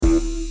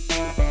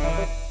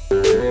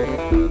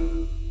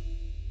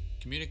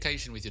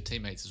Communication with your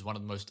teammates is one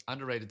of the most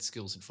underrated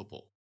skills in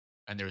football,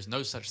 and there is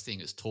no such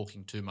thing as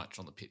talking too much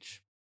on the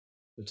pitch.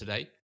 So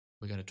today,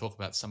 we're going to talk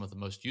about some of the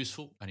most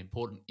useful and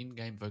important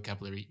in-game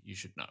vocabulary you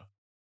should know.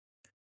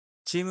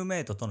 チームメ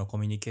イトとのコ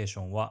ミュニケーシ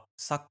ョンは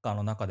サッカー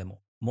の中でも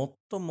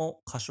最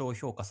も過小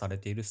評価され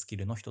ているスキ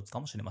ルの一つか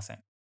もしれません。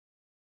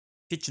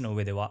ピッチの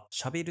上では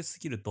喋りす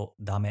ぎると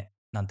ダメ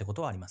なんてこ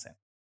とはありません。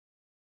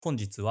本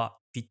日は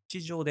ピッ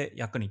チ上で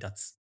役に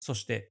立つ、そ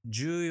して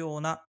重要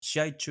な試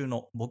合中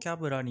のボキャ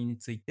ブラリーに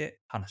ついて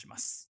話しま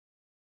す。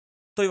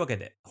というわけ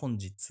で本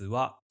日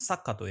はサ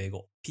ッカーと英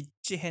語ピッ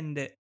チ編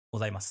でご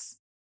ざいます。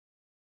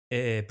プ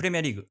レミ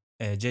アリー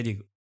グ、J リー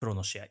グ、プロ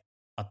の試合、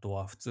あと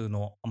は普通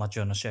のアマチ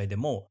ュアの試合で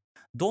も、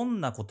ど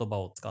んな言葉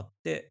を使っ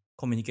て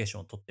コミュニケーショ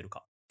ンを取ってる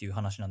かっていう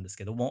話なんです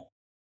けども、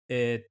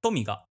ト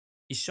ミが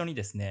一緒に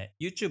ですね、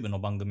YouTube の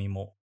番組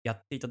もや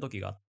っていた時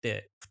があっ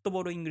て、フット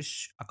ボールイングリッ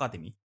シュアカデ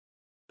ミー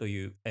と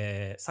いう、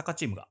サッカー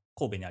チームが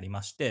神戸にあり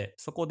まして、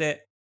そこ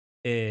で、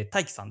大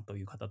輝さんと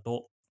いう方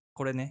と、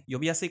これね、呼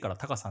びやすいから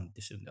タカさんっ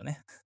てしてるんだよ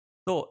ね。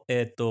と、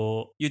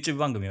YouTube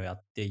番組をや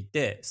ってい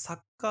て、サッ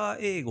カー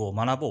英語を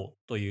学ぼう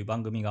という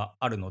番組が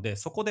あるので、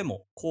そこで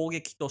も攻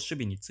撃と守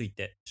備につい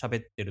て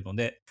喋ってるの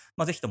で、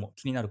ぜひとも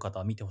気になる方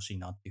は見てほしい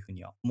なっていうふう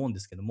には思うんで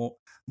すけども、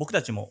僕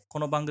たちもこ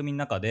の番組の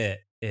中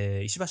で、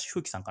石橋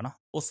風紀さんかな、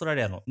オーストラ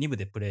リアの2部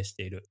でプレーし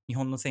ている日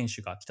本の選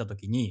手が来た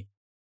時に、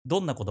ど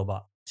んな言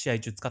葉、試合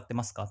中使って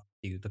ますかっ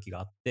ていう時が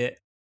あっ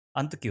て、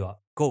あの時は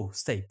Go,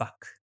 stay back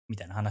み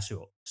たいな話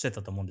をして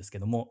たと思うんですけ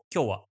ども、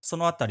今日はそ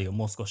のあたりを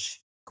もう少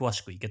し詳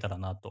しくいけたら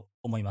なと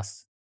思いま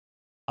す。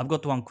I've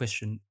got one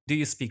question. Do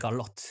you speak a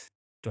lot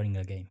during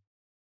a game?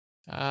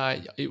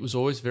 It was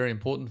always very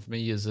important for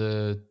me as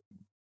a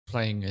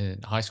playing in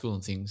high school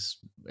and things.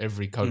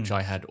 Every う coach ん、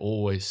I had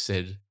always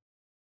said,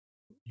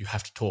 "You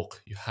have to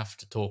talk. You have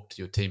to talk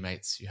to your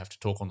teammates. You have to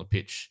talk on the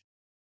pitch."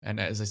 And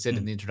as I う said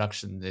in ん、the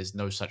introduction, there's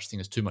no such thing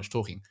as too much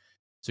talking.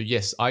 So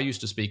yes, I used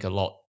to speak a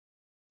lot.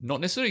 Not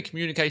necessarily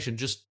communication,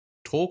 just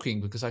talking,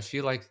 because I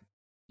feel like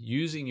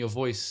using your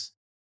voice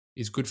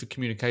is good for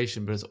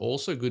communication, but it's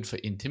also good for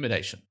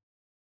intimidation.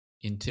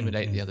 うん、う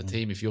Intimidate the ん、other うん、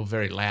team. If you're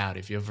very loud,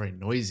 if you're very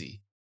noisy,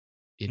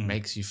 it うん。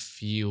makes you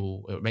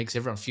feel, it makes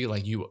everyone feel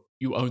like you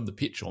own the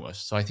pitch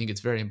almost. So I think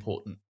it's very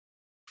important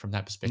from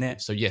that perspective. ね。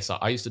So yes,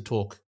 I used to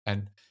talk,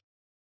 and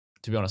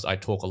to be honest, I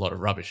talk a lot of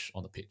rubbish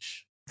on the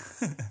pitch.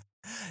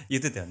 言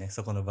ってたよね、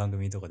そこの番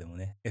組とかでも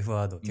ね、F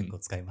ワードを結 Mm, 構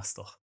使います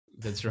と。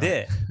that's right.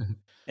 で、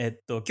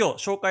今日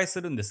紹介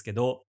するんですけ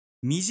ど、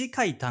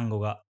短い単語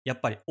がやっ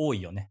ぱり多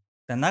いよね。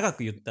長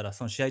く言ったら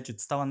その試合中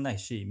伝わんない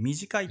し、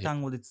短い Yep.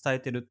 単語で伝え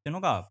てるっていう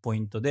のがポイ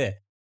ント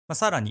で、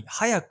さらに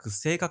早く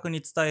正確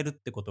に伝えるっ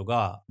てこと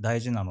が大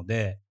事なの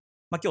で、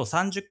今日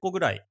30個ぐ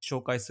らい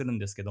紹介するん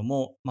ですけど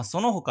も、そ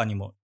の他に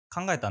も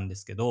考えたんで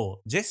すけ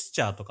ど、ジェス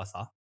チャーとか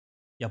さ、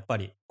やっぱ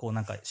りこう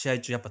なんか試合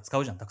中やっぱ使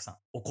うじゃん、たくさん。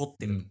怒っ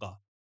てると Mm,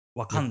 か、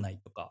わか yep. んない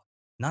とか、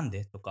なん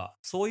でとか、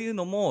そういう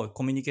のも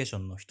コミュニケーショ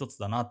ンの一つ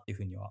だなっていう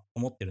ふうには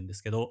思ってるんで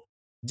すけど、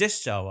ジェ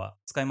スチャーは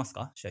使います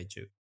か試合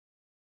中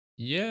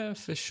？Yeah,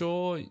 for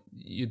sure.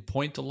 You'd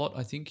point a lot.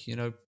 I think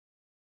you're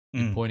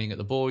うん。pointing at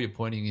the ball. You're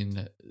pointing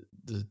in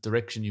the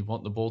direction you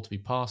want the ball to be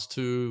passed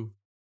to.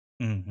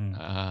 うんうん。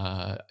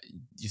Uh,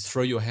 you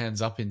throw your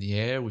hands up in the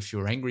air if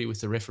you're angry with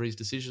the referee's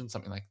decision,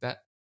 something like that.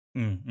 う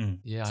んう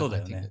ん。Yeah, そうだ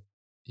I よ think ね。that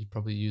you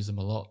probably use them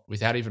a lot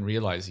without even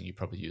realizing you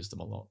probably use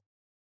them a lot.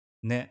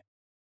 ね。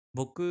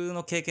僕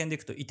の経験でい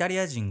くとイタリ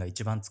ア人が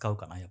一番使う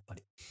かな、やっぱ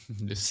り。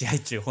試 Just 合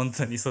中、本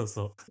当にそう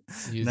そ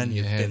う。using 何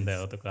your 言ってんだ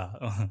hands. よとか、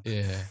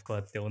Yeah. こう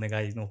やってお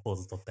願いのポー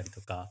ズ取ったり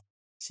とか、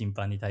審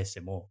判に対し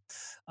ても、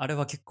あれ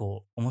は結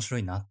構面白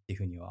いなっていう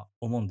ふうには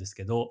思うんです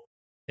けど、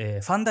フ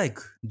ァンダイ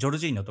ク、ジョル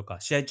ジーノと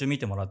か試合中見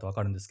てもらうとわ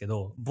かるんですけ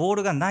ど、ボー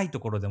ルがないと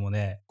ころでも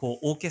ね、こう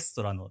オーケス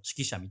トラの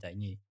指揮者みたい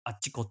にあっ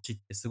ちこっちっ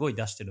てすごい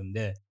出してるん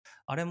で、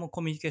あれも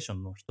コミュニケーショ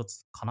ンの一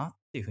つかなっ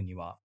ていうふうに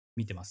は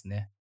見てます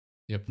ね。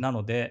Yep. な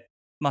ので、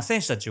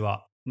選手たち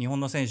は日本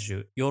の選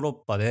手、ヨーロッ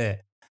パ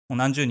でもう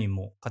何十人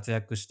も活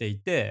躍してい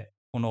て、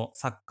この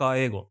サッカー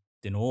英語っ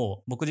ていうの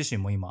を僕自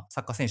身も今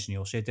サッカー選手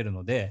に教えてる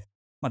ので、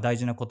大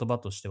事な言葉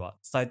としては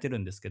伝えてる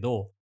んですけ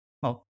ど、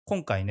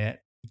今回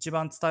ね、一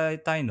番伝え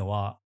たいの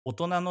は大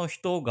人の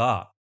人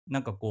がな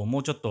んかこうも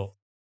うちょっと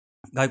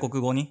外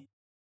国語に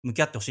向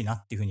き合ってほしいな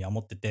っていうふうには思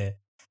ってて、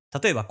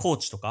例えばコー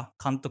チとか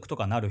監督と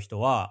かなる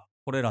人は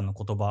これらの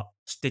言葉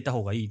知っていた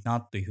方がいい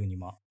なというふうに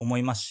は思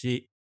います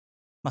し、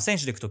選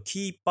手でいくと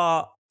キー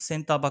パー、セ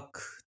ンターバッ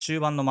ク、中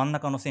盤の真ん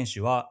中の選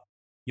手は、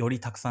より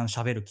たくさん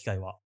喋る機会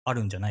はあ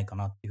るんじゃないか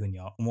なっていうふうに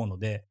は思うの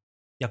で、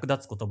役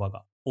立つ言葉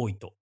が多い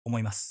と思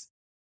います。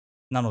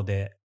なの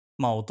で、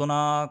大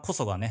人こ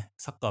そがね、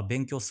サッカー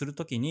勉強する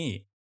とき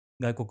に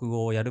外国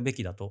語をやるべ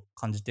きだと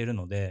感じている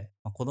ので、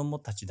子供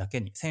たちだけ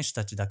に、選手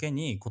たちだけ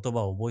に言葉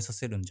を覚えさ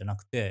せるんじゃな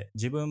くて、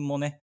自分も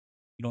ね、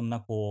いろん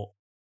な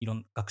いろん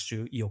な学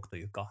習意欲と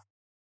いうか、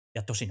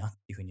やってほしいなって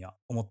いうふうには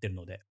思ってる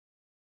ので、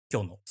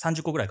今日の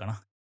30個ぐらいか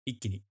な。一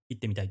気に行っ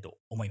てみたいと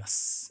思いま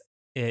す。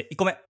1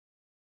個目。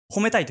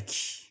褒めたいと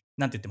き、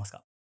なんて言ってます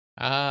か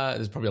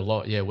？There's probably a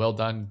lot. Yeah, well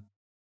done.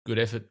 Good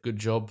effort. Good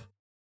job.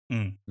 う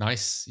ん。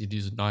 Nice. You'd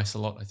use nice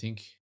a lot, I think.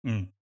 う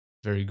ん。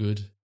 Very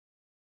good.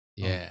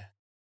 うん。 Yeah.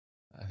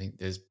 I think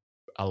there's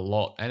a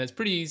lot. And it's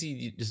pretty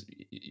easy.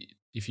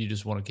 If you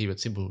just want to keep it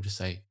simple, just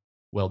say,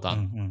 well うん。 done.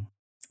 うん。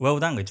Well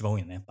done が一番多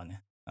いよね、やっぱ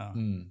ね。うん。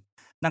Mm.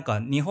 なんか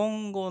日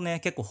本語ね、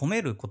結構褒め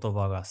る言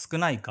葉が少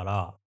ないか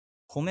ら、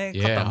褒め方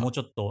Yeah. もうち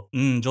ょっと、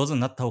上手に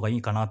なった方がい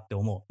いかなって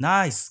思う。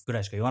ナイスぐ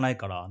らいしか言わない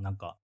から、なん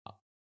か、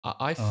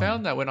I うん。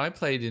found that when I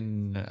played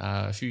in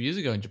a few years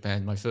ago in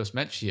Japan, my first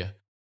match here, う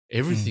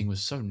everything ん。 was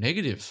so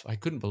negative. I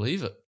couldn't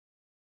believe it.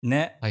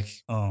 ね。Like,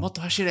 うん。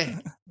 "Motto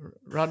hashire,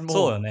 run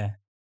そうよ more." ね。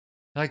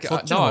Like, そ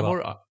っち no, の方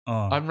が、う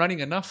ん。I'm running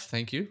enough,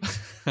 thank you.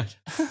 I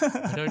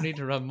don't need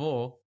to run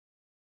more.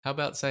 How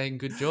about saying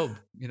good job?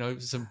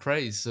 Some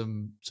praise,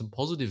 some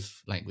positive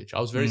language.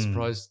 I was う very ん。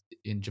 surprised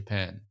in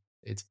Japan.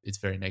 It's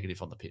very negative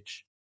on the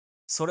pitch.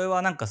 それ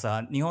はなんか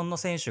さ、日本の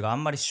選手があ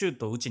んまりシュー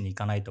トを打ちに行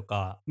かないと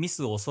か、ミ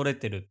スを恐れ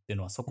てるっていう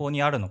のはそこ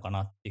にあるのか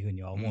なっていうふう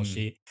には思う Mm.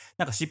 し、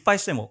なんか失敗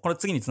しても、これ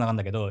次に繋がるん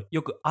だけど、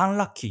よくアン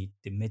ラッキーっ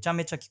てめちゃ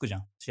めちゃ聞くじゃ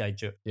ん、試合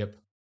中。Yep.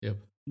 Yep.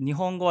 日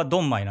本語は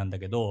ドンマイなんだ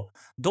けど、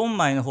ドン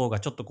マイの方が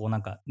ちょっとこうな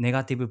んかネ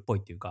ガティブっぽい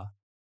っていうか、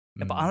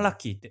やっぱアンラ Mm. ッ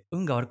キーって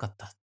運が悪かっ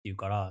たっていう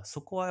から、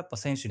そこはやっぱ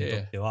選手にとっ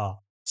Yeah. て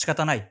は仕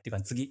方ないっていう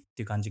か、次っ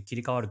ていう感じ切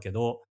り替わるけ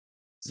ど、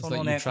It's そ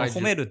like の you ね、この tried 褒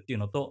your めるっていう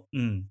のと、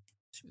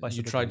失敗し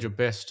た you 時 tried に、your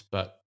best,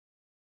 but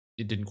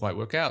it didn't quite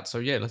work out. So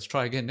yeah, let's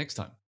try again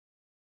next time.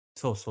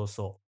 そうそう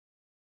そ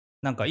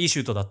う。なんかいい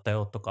シュートだった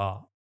よと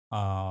か、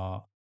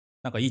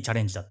なんかいいチャ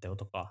レンジだったよ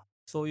とか、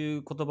そうい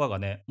う言葉が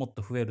ね、もっ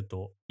と増える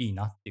といい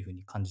なっていう風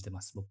に感じて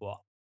ます、僕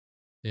は。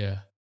Yeah.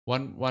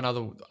 One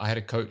other I had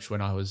a coach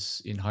when I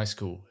was in high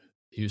school.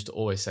 He used to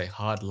always say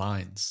hard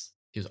lines.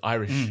 He was う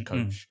Irish んうん。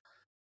coach.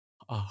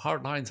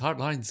 Hard lines, hard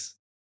lines.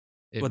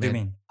 It What do you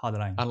meant mean? Hard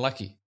line.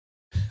 unlucky.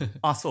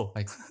 あ、そ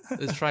Like,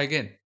 let's try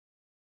again.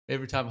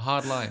 Every time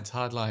hard lines,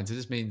 hard lines. It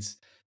just means,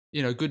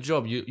 good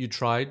job. You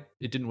tried.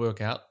 It didn't work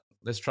out.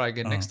 Let's try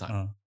again う。う next んう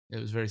time. ん。It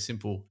was very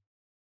simple.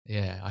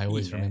 Yeah, I いい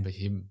always ね。remember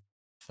him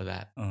for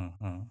that. うん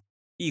うん。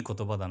いい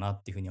言葉だな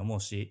っていう風に思う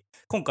し、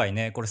今回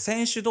ね、これ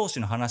選手同士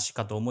の話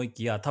かと思い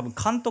きや、多分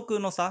監督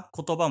のさ、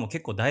言葉も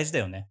結構大事だ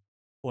よね。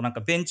こうなん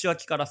かベンチ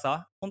脇から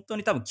さ、本当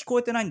に多分聞こ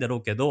えてないんだろ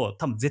うけど、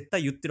多分絶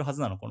対言ってるは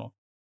ずなの、この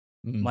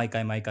Mm. 毎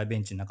回毎回ベ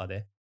ンチの中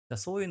で。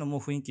そういうのも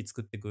雰囲気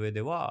作っていく上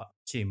では、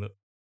チーム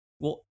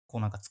をこ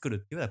うなんか作るっ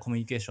ていうようなコミュ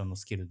ニケーションの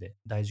スキルで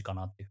大事か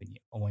なっていうふうに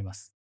思いま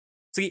す。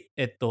次、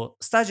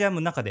スタジアム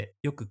の中で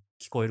よく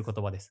聞こえる言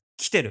葉です。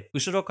来てる。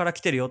後ろから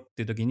来てるよっ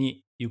ていう時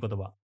に言う言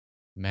葉。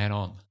Man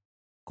on.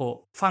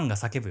 こう、ファンが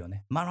叫ぶよ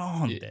ね。マロー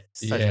ンっ Y- て、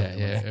スタジアム Yeah, でも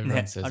yeah. ね。Everyone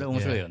ね。says あれ it. 面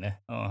白い Yeah. よ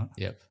ね。うん。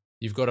Yep.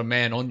 You've got a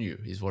man on you,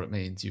 is what it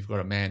means. You've got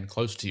a man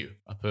close to you,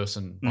 a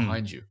person うん。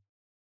behind you.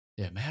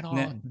 Yeah, man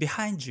ね。on.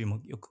 behind you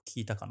もよく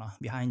聞いたかな。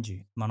behind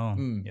you. マロー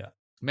ン。い Mm. や。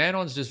Man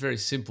on's just very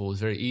simple, it's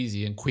very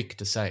easy and quick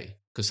to say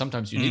because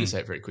sometimes you う need to ん。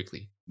say it very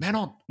quickly. Man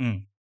on. う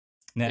ん。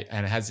ね。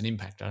And it has an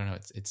impact. I don't know.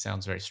 It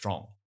sounds very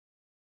strong.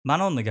 マ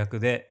ローンの逆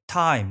で、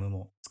タイム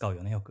も使う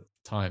よね、よく。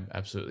Time,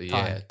 absolutely.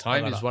 タイ Yeah. ム。だ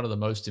Time か is ら、one of the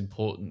most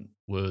important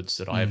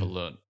words that う I ever ん。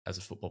learned as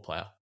a football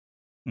player.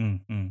 う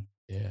んうん。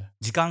Yeah.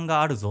 時間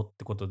があるぞっ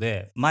てこと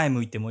で、前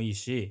向いてもいい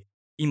し、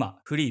今、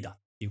フリーだ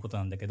っていうこと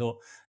なんだけど、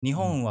日 Mm.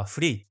 本は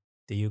フリーっ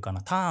ていうか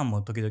な、ターン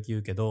も時々言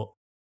うけど、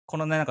こ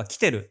のね、なんか来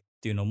てるっ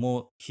ていうの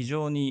も非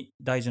常に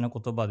大事な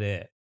言葉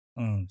で、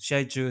試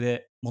合中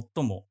で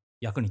最も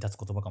役に立つ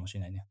言葉かもし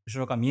れないね。後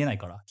ろから見えない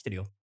から来てる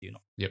よっていう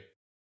の。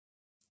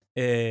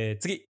Yep.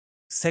 次、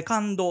セカ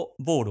ンド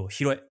ボールを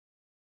拾え。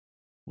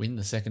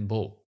Win the second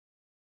ball.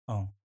 う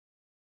ん。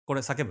こ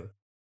れ叫ぶ？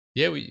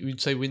 Yeah, we'd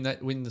say win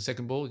the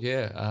second ball.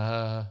 Yeah.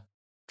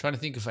 Trying to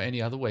think of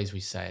any other ways we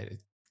say it.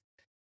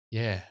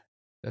 Yeah.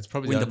 That's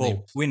probably win the the only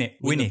ball, win it,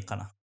 win win the it か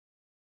な。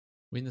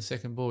win the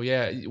second ball.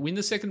 Yeah. Win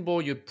the second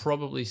ball, you'd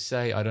probably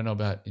say, I don't know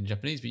about in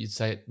Japanese, but you'd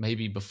say it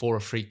maybe before a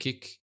free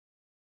kick.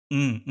 う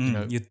んう You ん、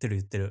know, 言ってる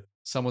言ってる。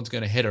someone's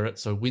going to header it,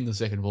 so win the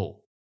second ball.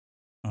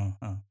 うん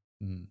うん。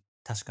Mm.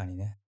 確かに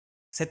ね。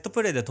セット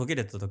プレーで途切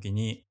れた時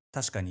に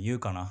確かに言う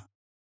かな。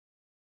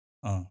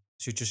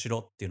集中しろ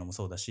っていうのも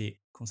そうだ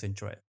し、コンセン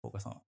トレート、フォーカ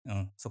スオ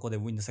ン。そこで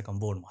ウィンドセカンド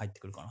ボールも入って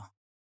くるかな。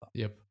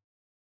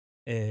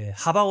Yep.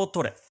 幅を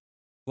取れ。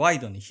ワイ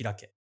ドに開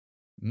け。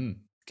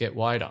Get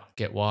wider.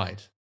 Get wide.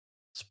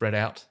 Spread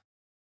out.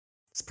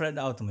 スプレッ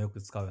ドアウトもよ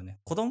く使うよね。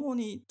子供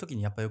に時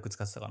にやっぱよく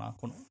使ってたかな。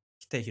この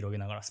手広げ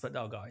ながら、スプレッド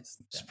アウト、ガイズ。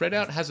Spread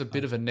out has a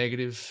bit of a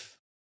negative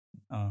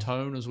うん。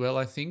tone as well,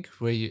 I think,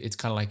 where it's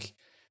kind of like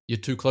you're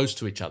too close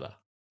to each other.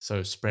 So う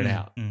spread ん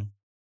out. うん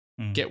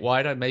うん。 Get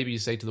wider. Maybe you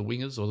say to the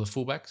wingers or the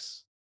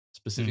fullbacks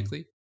うん。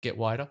 specifically, get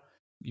wider.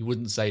 You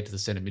wouldn't say to the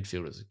center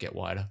midfielders, get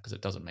wider, because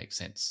it doesn't make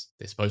sense.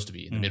 They're supposed to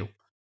be in う the ん。 middle.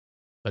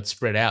 But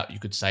spread out, you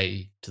could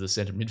say to the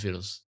center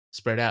midfielders,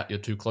 spread out, you're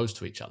too close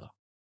to each other.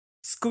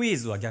 スクイー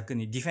ズは逆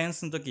にディフェン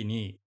スの時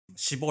に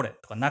絞れ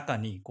とか中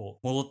にこ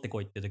う戻って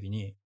こいって時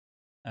に、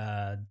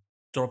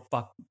ドロップ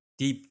バッ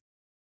ク、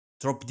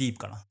ドロップディープ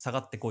かな。下が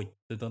ってこいっ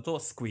ていうのと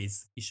スクイー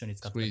ズ一緒に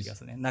使ってた気が Squeeze.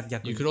 するね。なんか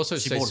逆 You に could also say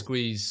絞る。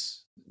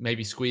 squeeze, maybe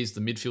squeeze the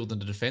midfield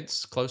and the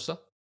defense closer. う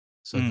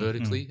So んうん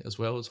vertically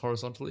as well as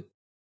horizontally.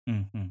 う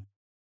んうん。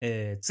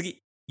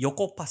次、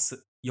横パ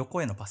ス。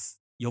横へのパ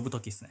ス。呼ぶと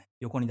きですね。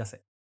横に出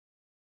せ。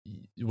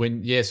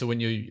So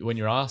when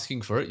you're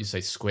asking for it, you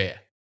say square.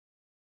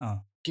 う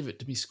ん。Give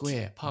it to me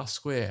square, pass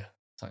square,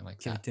 something like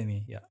Give that. it to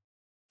me. Yeah.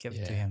 Give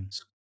it to Yeah. him.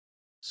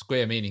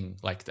 Square meaning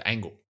like the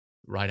angle,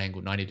 right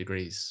angle, 90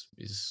 degrees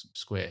is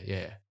square.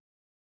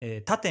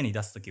 Yeah. 縦に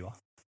出すときは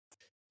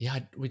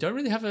Yeah, we don't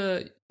really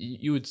have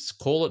you would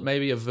call it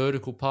maybe a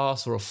vertical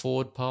pass or a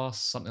forward pass,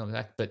 something like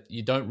that, but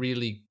you don't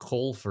really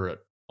call for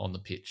it on the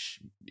pitch.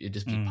 It'd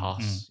just う be んうん。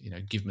pass,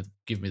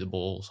 give me the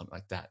ball, something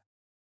like that.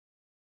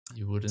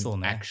 You wouldn't そう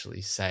ね。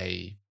actually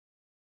say,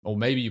 or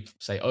maybe you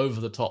say over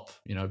the top,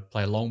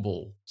 play a long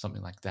ball,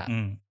 something like that. う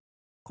ん。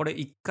これ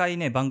一回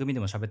ね、番組で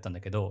も喋ったん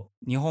だけど、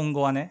日本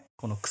語はね、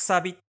このく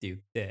さびって言っ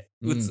て、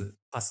打 Mm, つ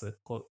パス、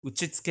こう打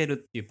ちつけるっ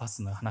ていうパ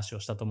スの話を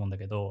したと思うんだ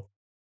けど、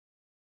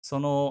そ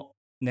の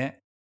ね、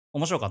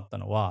面白かった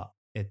のは、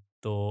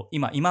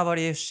今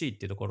治 FC っ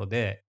ていうところ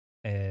で、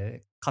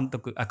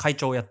会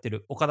長をやって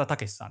る岡田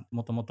武史さん、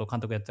もともと監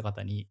督やってた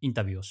方にイン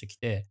タビューをしてき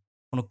て、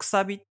このく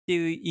さびって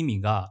いう意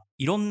味が、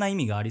いろんな意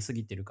味がありす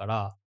ぎてるか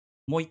ら、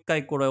もう一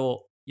回これ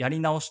をやり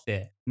直し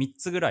て、3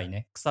つぐらい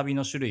ね、くさび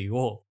の種類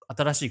を、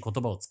新しい言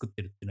葉を作っ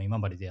てるっていうのを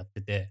今治でやっ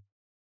てて、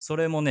そ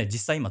れもね、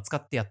実際今使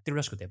ってやってる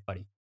らしくて、やっぱ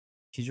り。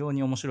非常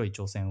に面白い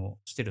挑戦を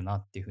してるな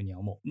っていうふうには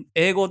思う。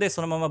英語でそ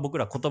のまま僕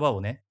ら言葉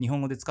をね、日本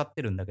語で使って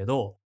るんだけ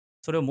ど、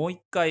それをもう一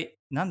回、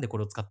なんでこ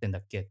れを使ってんだ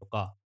っけと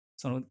か、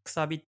そのく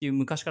さびっていう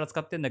昔から使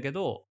ってんだけ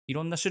ど、い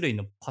ろんな種類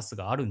のパス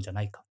があるんじゃ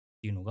ないかっ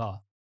ていうの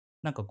が、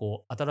なんか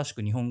こう、新し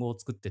く日本語を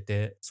作って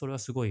て、それは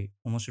すごい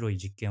面白い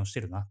実験をして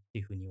るなって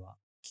いうふうには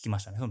聞きま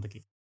したね、その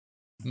時。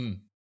mm.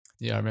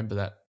 Yeah, I remember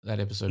that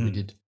episode う we ん。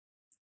did.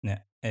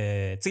 ね。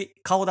次、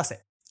顔出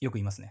せ。よく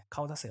言いますね。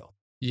顔出せよ。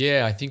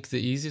Yeah, I think the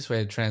easiest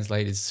way to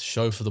translate is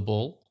show for the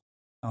ball.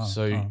 うん、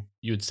So うん、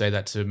you would say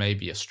that to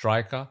maybe a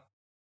striker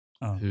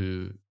うん、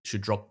who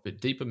should drop a bit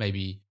deeper.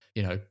 Maybe,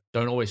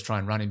 don't always try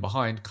and run in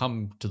behind.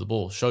 Come to the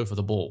ball, show for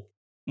the ball.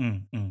 う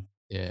ん、うん。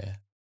Yeah.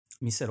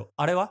 見せろ。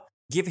あれは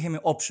 ?give him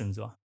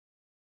options は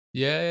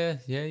Yeah,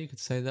 you could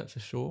say that for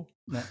sure.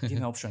 ね、give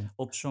me option。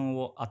オプション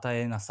を与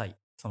えなさい。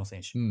その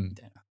選手。み Mm,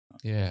 たいな。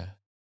yeah.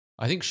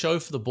 I think show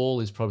for the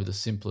ball is probably the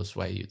simplest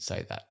way you'd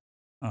say that.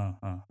 うん、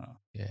うん、うん。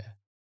Yeah.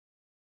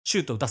 シ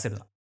ュート打たせる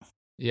な。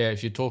Yeah,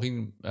 if you're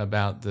talking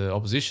about the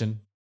opposition,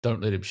 don't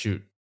let him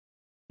shoot.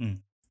 う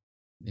ん。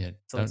Yeah,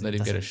 そい don't つに let 打 him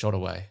た get せ a る。shot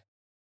away.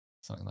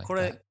 Something like こ that.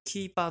 れ、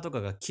キーパーと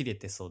かが切れ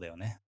てそうだよ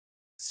ね。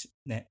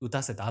ね、打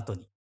たせた後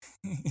に。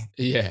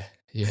Yeah,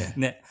 yeah.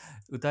 ね、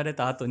打たれ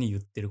た後に言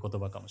ってる言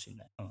葉かもしれ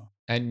ない。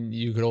And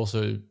you could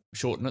also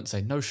shorten it and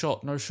say no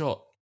shot, no shot.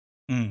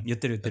 うん、言っ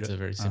てる言って That's a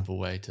る。very うん。simple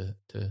way to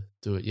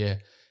do it.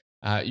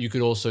 Yeah. You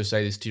could also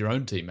say this to your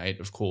own teammate,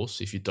 of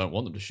course, if you don't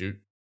want them to shoot.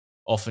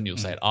 Often you'll う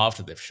say ん it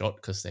after they've shot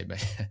because it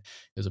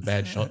was a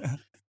bad shot.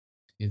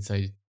 You'd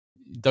say,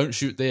 "Don't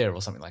shoot there" or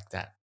something like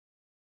that.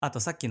 あと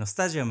さっきのス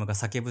タジアムが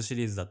叫ぶシ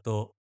リーズだ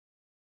と、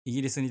イ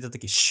ギリスにいた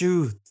時、シ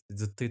ューって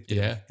ずっと言って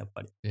るよ Yeah, ね。やっ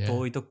ぱり。yeah.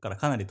 遠いとこから、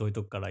かなり遠い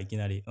とこからいき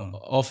なり。うん。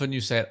Often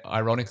you say it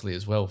ironically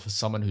as well for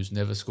someone who's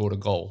never scored a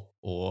goal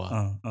or う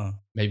ん、うん。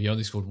maybe only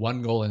scored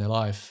one goal in their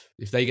life.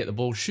 If they get the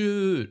ball,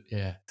 shoot.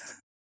 Yeah.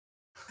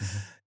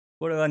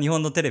 これは日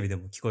本のテレビで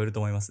も聞こえると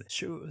思いますね。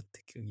シューっ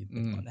て言って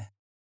るのは Mm.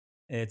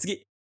 ね。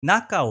次、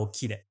中を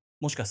切れ。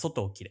もしくは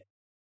外を切れ。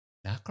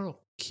Nakaro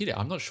Kira.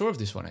 I'm not sure of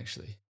this one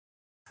actually.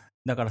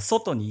 だから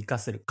外に行か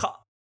せる。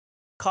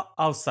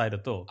アウトサイド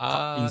とイ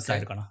Ah, ンサイ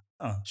okay. ドかな。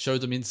うん。Show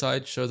them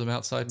inside, show them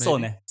outside, そう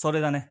maybe. ね。そ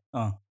れだね。う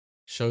ん。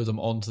Show them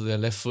onto their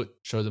left foot,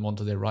 show them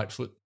onto their right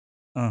foot,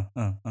 うん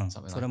うんうん。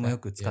something それ like もよ that.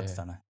 く使って Yeah.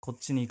 たな。こっ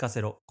ちに行か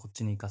せろ。こっ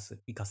ちに行かす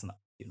なっ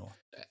ていうのは。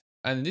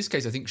And in this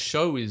case, I think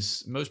show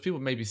is most people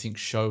maybe think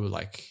show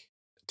like a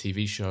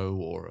TV show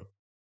or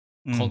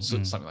a うんう concert,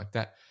 ん。something like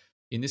that.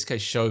 In this case,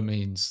 show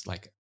means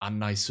like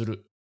annai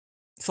suru.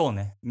 そう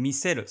ね。見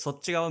せる。そっ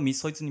ち側を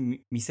そいつ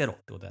に見せろっ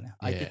てことだよね。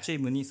相手 Yeah. チー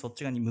ムにそっ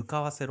ち側に向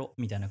かわせろ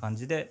みたいな感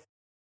じで、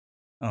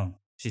うん。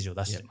指示を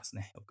出して Yep. ます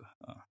ね。よく。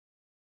うん。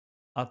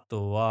あ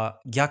とは、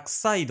逆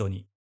サイド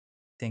に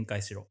展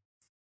開しろ。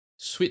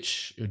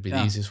Switch would be the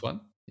あ、easiest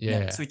one. ね。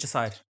Yeah. スイッチ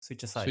サイド。スイッ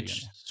チサイド言う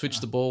Switch ね。switch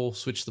the ball,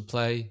 switch the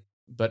play.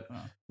 But う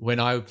ん。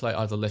when I would play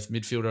either left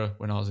midfielder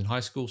when I was in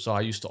high school, so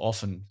I used to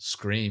often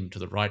scream to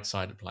the right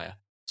sided player, う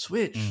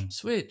switch, ん。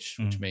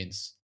switch, う which ん。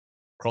means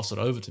cross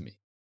it over to me.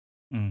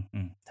 うんう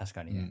ん。確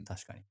かにね。Mm.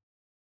 確かに。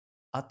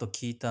あと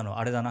聞いたの、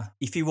あれだな。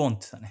if you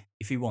want だね。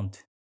if you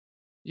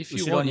want。If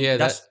you 後ろ want, に yeah,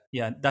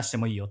 that 出して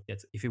もいいよってや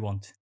つ。if you want。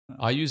う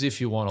ん、I use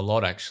if you want a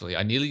lot actually.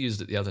 I nearly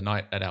used it the other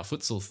night at our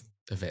futsal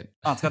event.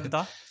 あ、使って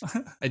た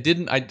I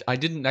didn't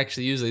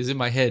actually use it. It was in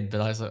my head,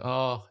 but I was like,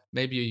 oh,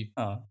 maybe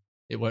うん。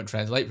it won't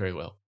translate very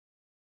well.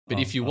 う But ん。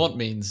if you うん。want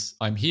means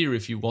I'm here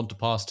if you want to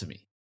pass to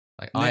me.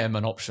 Like I ね。am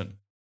an option.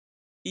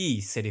 い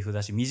いセリフ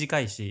だし、短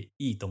いし、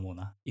いいと思う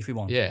な。if you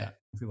want. Yeah. Yeah.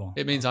 if you want.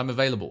 It うん。means I'm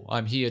available.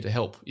 I'm here to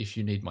help if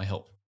you need my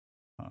help.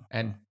 うん。う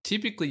And ん。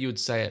typically you would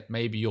say it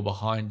maybe you're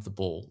behind the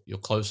ball, you're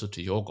closer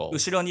to your goal.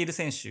 後ろにいる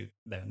選手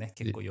だよね。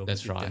結構よく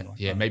That's 言ってる right. のは。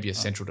Yeah, うん。maybe a うん。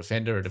central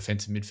defender, a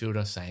defensive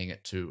midfielder saying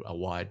it to a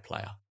wide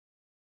player.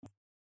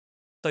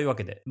 というわ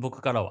けで、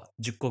僕からは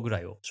10個ぐら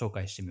いを紹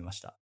介してみま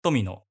した。ト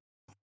ミーの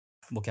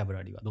ボキャブ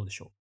ラリーはどうで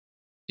しょ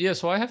Yeah,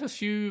 so I have a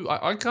few.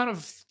 I kind of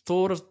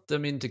thought of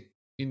them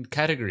in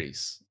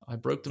categories. I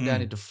broke う？ them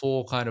down into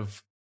four kind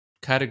of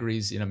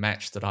categories in a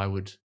match that I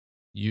would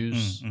うん、う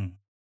use ん、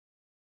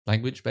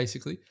 language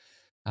basically.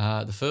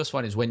 The first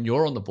one is when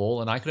you're on the ball,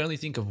 and I can only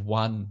think of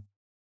one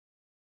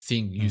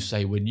thing う you ん、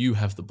 say when you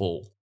have the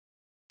ball. うん、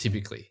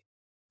 Typically,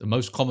 the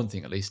most common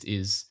thing, at least,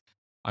 is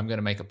I'm going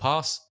to make a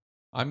pass.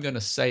 I'm going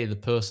to say the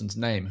person's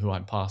name who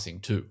I'm passing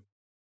to.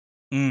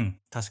 うん、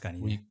確か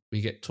にね。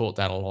We get taught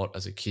that a lot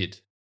as a kid.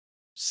 う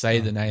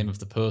Say the ん、う name ん、of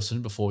the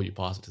person before you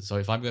pass it. So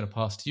if I'm going to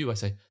pass to you, I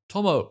say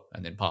Tomo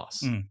and then う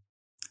pass. ん、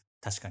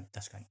確かに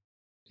確かに。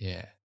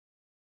Yeah.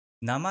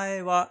 名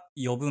前は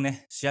呼ぶ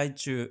ね。試合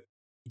中、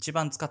一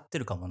番使って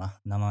るかもな。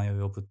名前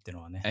を呼ぶって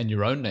のはね。 And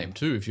your own うん、name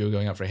too. If you're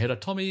going up for a header,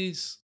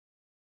 Tommy's,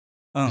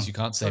 う because you ん、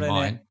can't そ say れ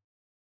mine. ね、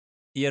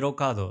イエロー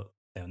カード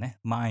だよね。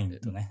マイン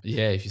とね。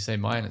Yeah, if you say う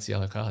mine, ん、 it's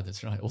yellow card.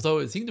 That's right. Although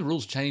I think the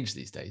rules change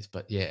these days,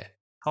 but yeah,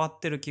 変わっ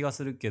てる気が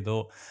するけ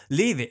ど、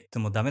leave it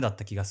もダメだっ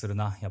た気がする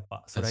な。やっ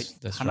ぱ、それ、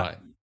that's right.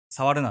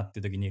 触るなって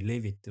いう時に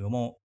leave it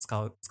も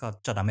使っ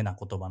ちゃダメな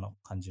言葉の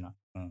感じな。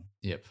うん。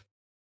Yep.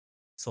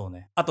 そう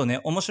ね。あとね、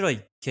面白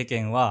い経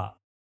験は、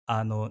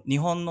日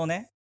本の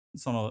ね、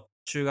その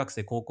中学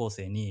生、高校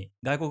生に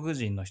外国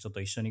人の人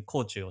と一緒に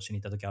コーチをしに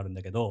行った時あるん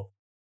だけど、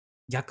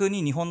逆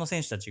に日本の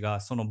選手たちが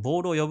そのボ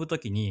ールを呼ぶ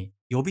時に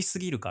呼びす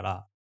ぎるか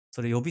ら、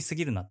それ呼びす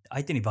ぎるなって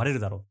相手にバレる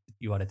だろうって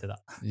言われて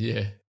た。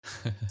Yeah.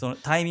 その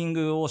タイミン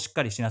グをしっ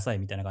かりしなさい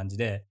みたいな感じ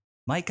で、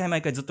毎回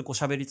毎回ずっとこう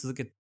喋り続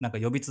け、なんか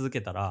呼び続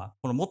けたら、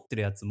この持って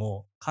るやつ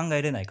も考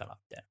えれないから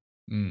みたい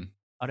な。mm,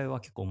 あれ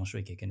は結構面白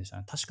い経験でした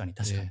ね。確かに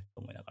確か yeah. に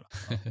と思いながら。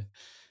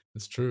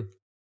That's true.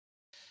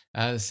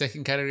 The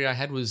second category I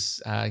had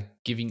was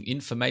giving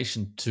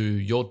information to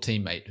your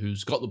teammate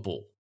who's got the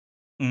ball,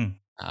 うん。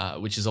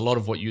which is a lot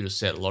of what you just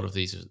said. A lot of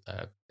these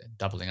are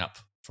doubling up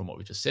from what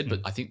we just said. う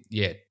But ん。 I think,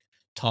 yeah,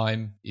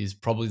 time is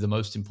probably the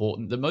most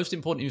important. The most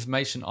important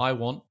information I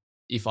want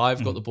if I've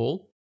う got ん。 the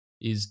ball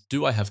is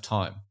do I have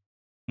time?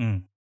 う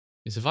ん。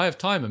 Because if I have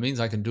time, it means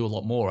I can do a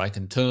lot more. I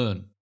can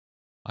turn,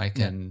 I ね。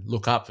 can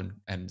look up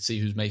and see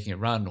who's making a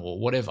run or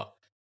whatever.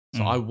 う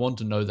So I ん。 want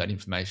to know that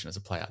information as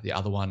a player. The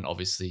other one,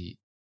 obviously,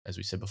 as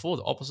we said before,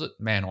 the opposite,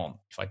 man on.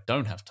 If I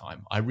don't have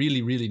time, I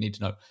really, really need to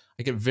know.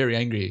 I get very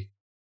angry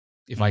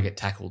if う I ん。 get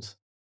tackled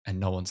and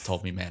no one's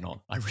told me man on.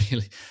 I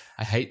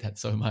hate that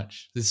so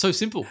much. It's so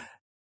simple.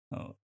 う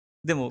ん。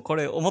でもこ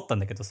れ思ったん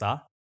だけど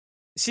さ、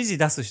指示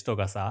出す人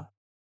がさ、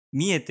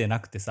見えてな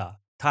くてさ、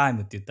タイ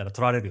ムって言ったら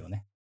取られるよ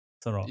ね。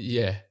その、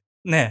Yeah,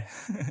 ね。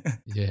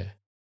 yeah,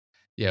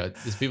 yeah.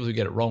 There's people who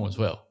get it wrong as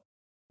well.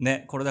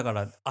 ね、これだか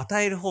ら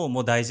与える方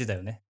も大事だ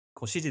よね。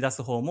こう指示出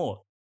す方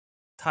も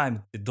タイム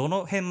ってど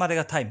の辺まで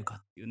がタイムか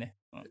っていうね。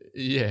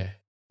Yeah,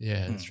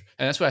 yeah, うん。 that's true.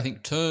 And that's why I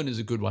think turn is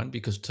a good one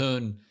because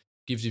turn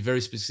gives you very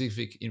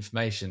specific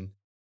information.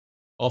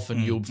 う Often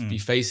ん。 you'll う be ん。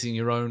 facing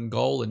your own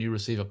goal and you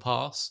receive a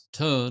pass.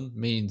 Turn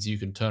means you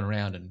can turn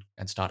around and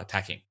start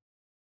attacking.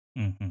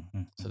 うん。うん。う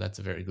ん。 So that's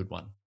a very good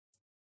one.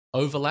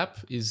 Overlap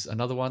is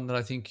another one that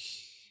I think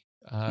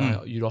う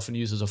ん。 you'd often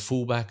use as a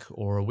fullback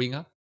or a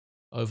winger.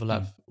 う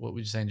Overlap. ん。 What would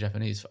you say in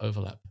Japanese for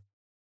overlap?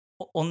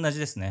 同じ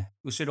ですね。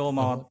後ろを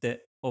回 Overlap. っ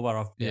てオーバー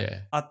ラップで。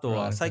Yeah. あと Right.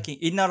 は最 Okay. 近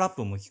インナーラッ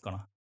プも聞くか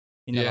な。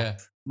インナーラッ Yeah.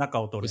 プ。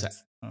中を取 We るや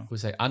say つ。うん。 we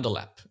say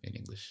underlap in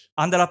English.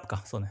 アンダーラップ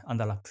か。そうね。アン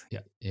ダーラップ。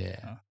Yeah.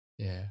 Yeah.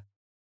 うん。 Yeah.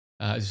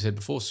 As you said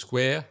before,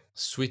 square,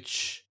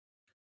 switch,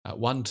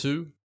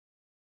 1-2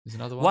 is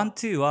another ワ one. ン、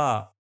ツー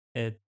は、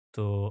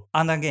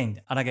アナゲイ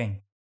ン、アナゲイ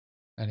ン。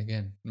 And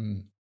again,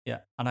 い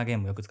や、アナゲイ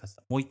ンもよく使って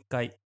た。もう一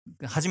回。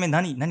初め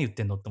何言っ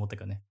てんのって思った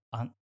けどね。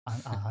ア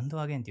ンド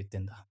アゲインって言って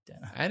んだ。みた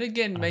いな。 and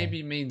again アナゲ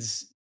イン。 maybe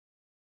means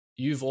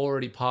you've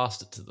already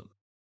passed it to them.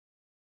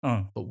 う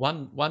ん。 But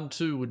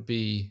 1-2 would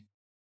be,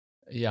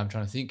 yeah, I'm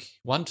trying to think.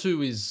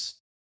 1-2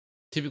 is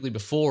typically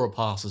before a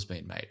pass has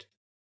been made.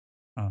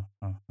 うん。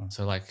うん。うん。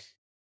 So like,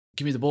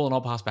 give me the ball and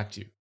I'll pass back to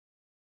you.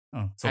 う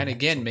ん。そう And ね。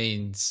 again そう。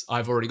 means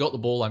I've already got the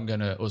ball.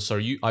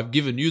 I've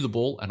given you the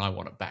ball and I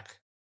want it back.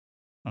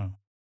 うん。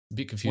 A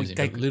bit もう一 confusing,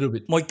 回 a little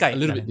bit, もう一 a 回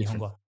little だ bit ね、日本 different.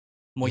 語は。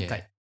もう一 Yeah,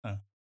 回。う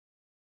ん。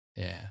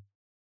 yeah.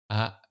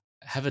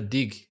 Have a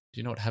dig. Do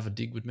you know what have a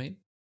dig would mean?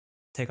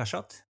 Take a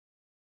shot?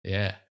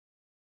 Yeah,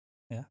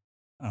 Yeah.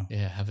 うん。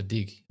 yeah. Have a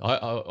dig. I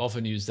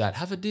often use that.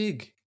 Have a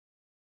dig.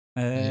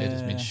 Yeah, it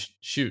just means え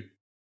shoot.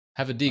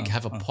 Have a ー、う dig. ん。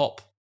 Have a うん。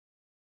 pop.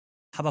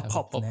 Have a Have a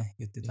pop pop. ね、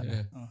言ってた Yeah,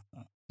 ね。うん。うん。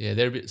 yeah.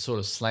 They're a bit sort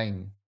of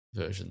slang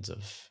versions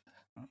of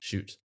うん。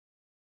 shoot.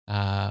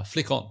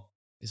 Flick on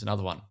is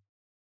another one.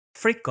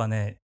 フリックは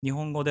ね、日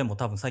本語でも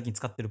多分最近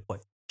使ってるっぽい。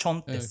ちょん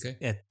ってす、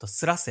Okay.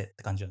 すらせっ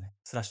て感じよね。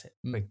すらして。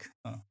フリッ Mm. ク。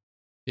うん。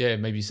 Yeah,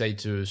 maybe say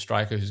to a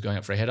striker who's going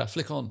up for a header,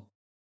 flick on.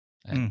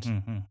 うん。 And う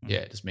ん。うん。うん。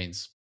 yeah, it just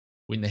means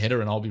win the header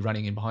and I'll be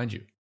running in behind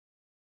you.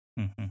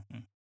 うん。うん。う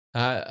ん。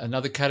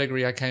 Another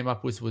category I came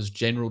up with was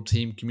general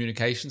team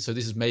communication. So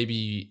this is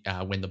maybe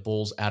when the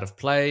ball's out of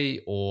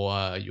play or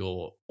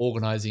you're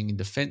organizing in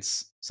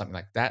defense, something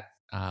like that.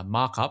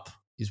 Markup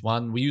is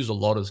one we use a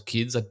lot as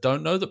kids. I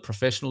don't know that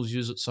professionals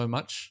use it so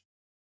much.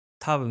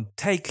 多分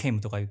take him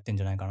とか言ってん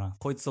じゃないかな。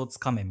こいつをつ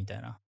かめみた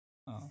いな。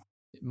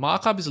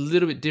Mark up is a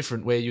little bit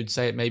different where you'd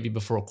say it maybe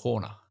before a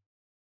corner.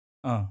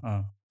 うんう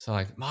ん So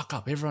like, mark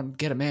up, everyone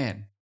get a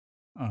man.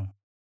 うん。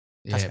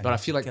 Yeah, but I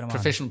feel like Get 'em on.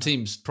 professional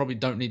teams probably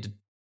don't need to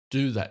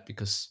do that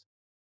because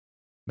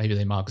maybe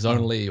they mark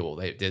zonally or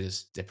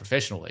they're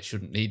professional. They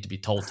shouldn't need to be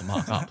told to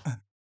mark up.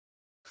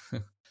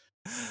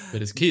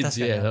 But as kids, 確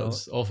かに yeah, that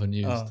was often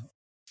う used. ん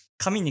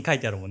紙に書い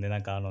てあるもんね。な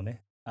んか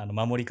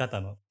守り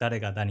方の誰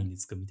が何に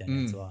つくみたい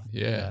なやつは。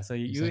yeah, だからそう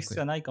いう言う必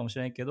要はないかもし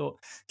れないけど、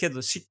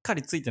しっか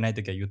りついてない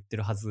ときは言って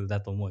るはずだ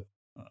と思うよ。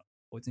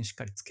こいつにしっ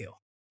かりつけよ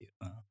うっていう。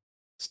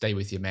Stay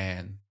with your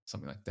man,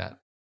 something like that.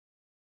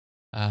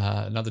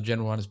 Another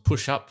general one is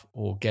push up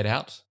or get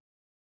out.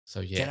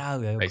 So Get yeah,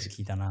 out はよく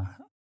聞いたな。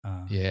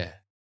yeah,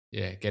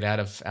 get out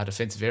of our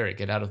defensive area,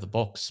 get out of the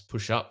box,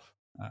 push up.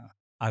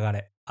 上が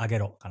れ、上げ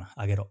ろかな、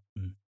上げろ。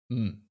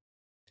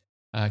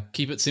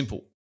Keep it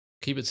simple.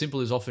 Keep it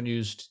simple is often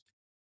used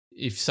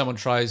if someone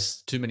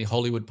tries too many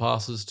Hollywood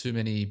passes, too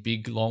many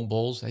big long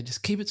balls. They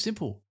just keep it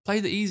simple.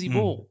 Play the easy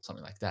ball,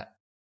 something like that.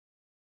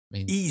 I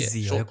mean,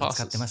 Easy はよ short く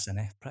使ってま passes. した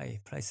ね。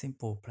play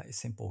simple, play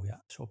simple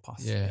や、short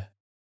pass. Yeah.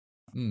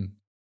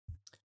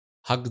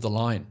 Hug the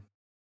line.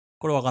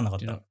 これ分かんなかっ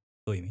Do た。 you know?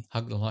 どういう意味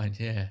Hug the line,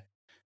 yeah.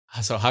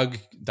 So hug,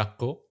 抱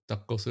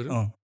っこする?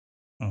 ハ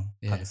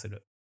Yeah. グす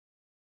る。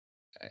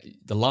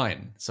The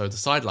line, so the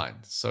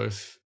sideline. So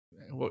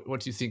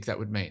what do you think that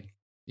would mean?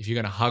 If you're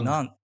going to hug,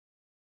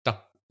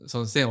 そ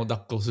の線を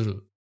抱っこす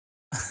る.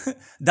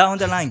 down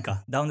the line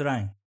か。down the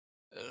line.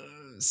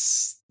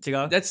 違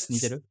う That's 似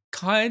てる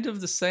kind of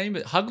the same,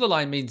 but hug the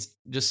line means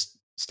just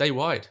stay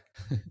wide.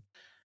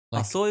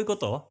 あ、そういうこ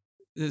と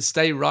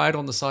Stay right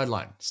on the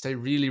sideline. Stay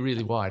really,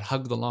 really wide.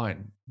 Hug the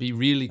line. Be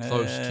really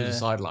close to the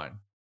sideline.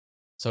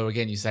 So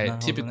again, you say it な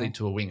るほどね。 typically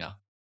to a winger.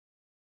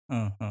 う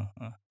んうん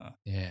うんうん。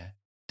 Yeah.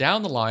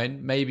 Down the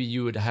line, maybe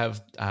you would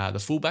have the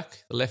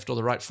fullback, the left or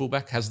the right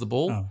fullback has the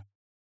ball.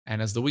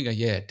 And as the winger,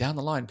 down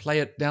the line, play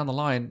it down the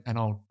line, and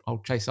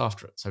I'll chase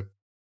after it. So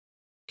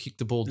kick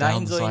the ball ライ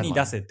down ン the 沿いに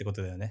出 sideline. せってこ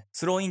とだよね。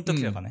スローイン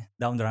時とかね。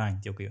down the line っ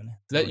てよく言うよ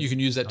ね。 That you can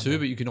use that too,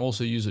 down but you can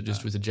also use it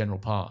just with a general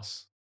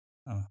pass.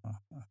 うんうん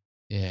うん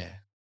Yeah.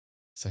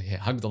 So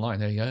hug the line.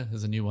 There you go.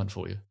 There's a new one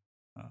for you.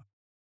 うん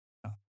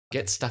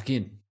Get stuck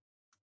in.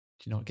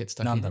 Do you know what get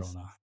stuck なん in だろ is? う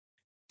な。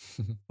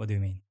What do you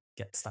mean?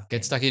 Get stuck.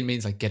 Get stuck in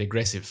means like get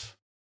aggressive.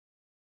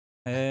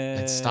 へ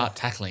Let's start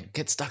tackling.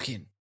 Get stuck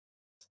in.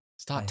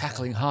 Start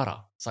tackling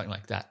harder. Something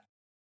like that.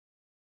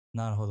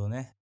 なるほど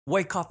ね。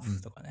Wake up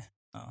とかね。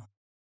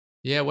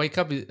Yeah, wake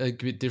up is a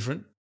bit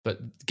different, but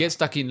get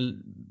stuck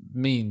in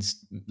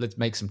means let's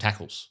make some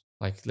tackles.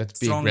 Like let's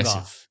be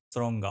aggressive.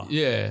 Stronger.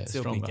 Yeah,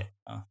 強くい stronger. け。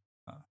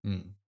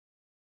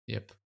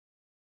Yep.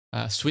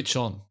 Switch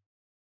on.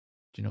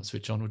 Do you know what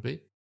switch on would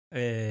be?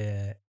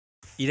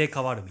 入れ替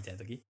わるみたいな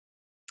時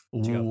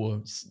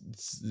Ooh,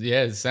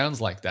 yeah, it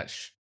sounds like that.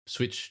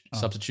 Switch,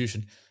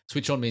 substitution.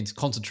 Switch on means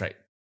concentrate.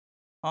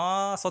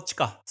 ああ、そっち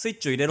か。スイッ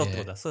チを入れろって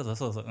ことだ。そうそう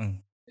そうそう。う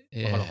ん。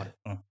わかるわかる。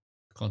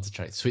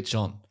Concentrate. Switch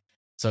on.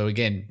 So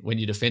again, when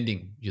you're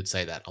defending, you'd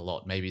say that a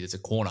lot. Maybe there's a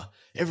corner.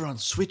 Everyone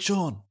switch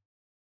on.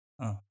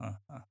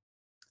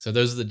 So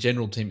those are the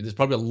general team. There's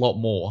probably a lot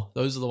more.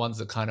 Those are the ones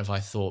that kind of I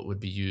thought would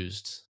be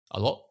used a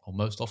lot or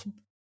most often.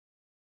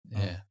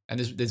 Yeah. And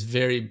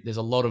there's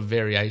a lot of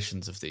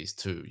variations of these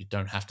too. You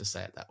don't have to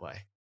say it that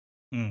way.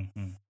 うんう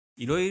ん。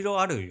いろいろ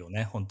あるよ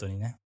ね、本当に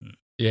ね。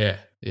Yeah.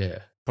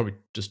 Probably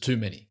just too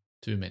many.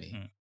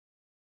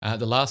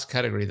 The last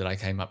category that I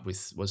came up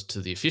with was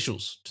to the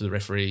officials, to the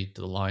referee,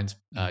 to the lines,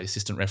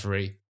 assistant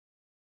referee.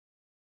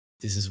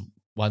 This is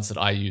ones that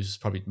I use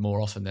probably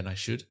more often than I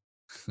should.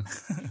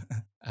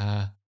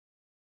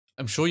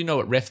 I'm sure you know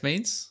what ref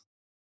means.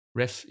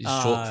 Ref is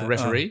short for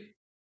referee.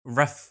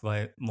 Ref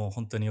はもう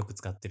本当によく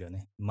使ってるよ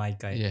ね。毎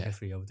回、レ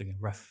フリー呼ぶときに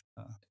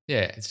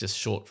Ref。Yeah, it's just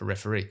short for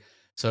referee.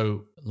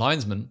 So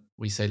linesman,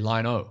 we say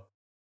line-o.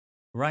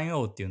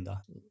 Line-o って言うん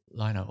だ。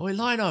Line-o. Oi,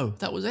 line-o,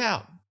 that was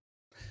out.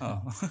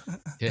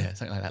 Yeah,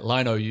 something like that.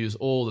 Line-o used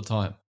all the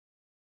time.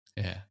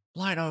 Yeah.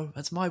 Line-o,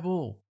 that's my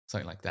ball.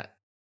 Something like that.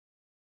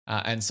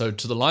 And so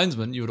to the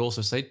linesman, you would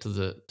also say to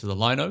the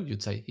line-o,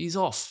 you'd say, he's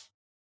off.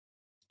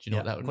 Do you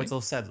know what that would mean? こいつオ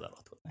フサイドだろ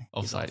ってことね。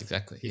Offside,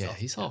 exactly.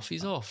 He's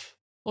off.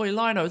 Oi,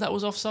 Lino, that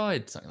was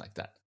offside. Something like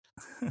that.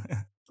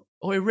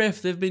 Oi,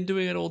 ref, they've been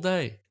doing it all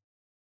day.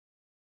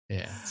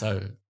 Yeah, so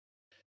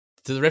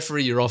to the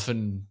referee, you're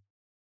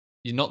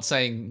not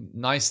saying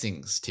nice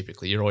things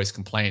typically. You're always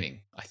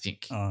complaining, I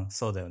think.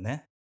 そうだよ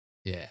ね。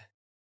Yeah.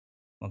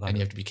 わか And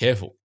you る。 have to be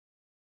careful.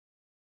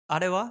 あ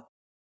れは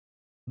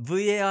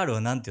VAR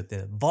はなんて言って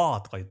るバ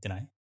ーとか言ってな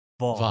い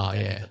バーみ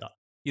たいな言い方。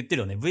言って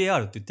るよね。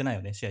VAR って言ってない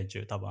よね、試合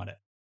中、多分あれ。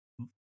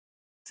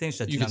選手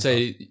たち You なん could か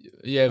say,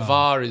 yeah,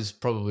 VAR is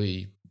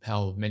probably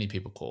how many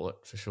people call it,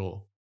 for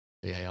sure.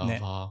 VAR, ね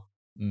VAR.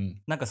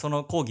 なんかそ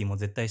の講義も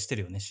絶対して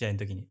るよね、試合の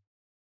時に。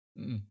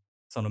Mm.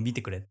 その見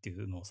てくれってい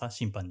うのをさ、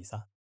審判に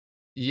さ。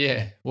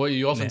Yeah. Well,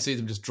 you often see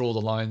them just draw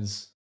the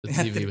lines the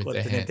やって TV る、こ with う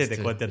やっ their てね、手 hands で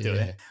こうや too. ってやってる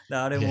よね。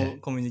Yeah, あれ yeah,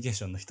 もコミュニケー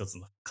ションの一つ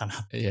のかな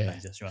っていう感 yeah.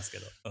 じはしますけ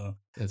ど。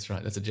That's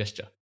right. That's a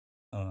gesture.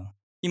 うん。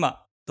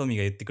今、トミー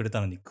が言ってくれ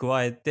たのに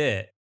加え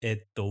て、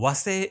和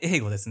製英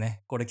語です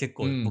ね。これ結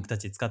構僕 Mm. た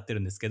ち使ってる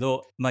んですけ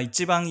ど、まあ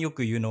一番よ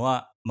く言うの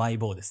は、マイ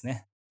ボーです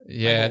ね。マイ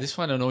Yeah, ボ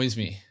this one annoys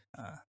me.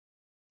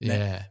 ー。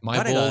ね。Yeah, my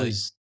誰 ball が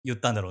is 言っ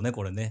たんだろうね、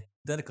これね。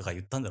誰かが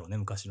言ったんだろうね、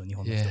昔の日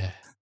本の人 yeah, が。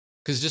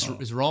because just うん。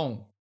it's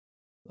wrong.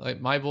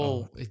 Like my うん。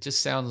ball, it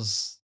just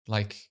sounds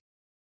like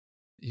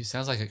it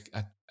sounds like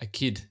a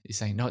kid. He's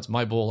saying, "No, it's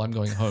my ball. I'm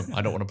going home.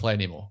 I don't want to play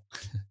anymore."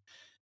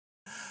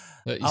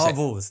 You アワ say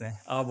ボーですね。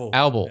アワボ our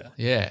ー。ball.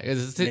 Yeah,めっ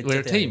ち we're ゃ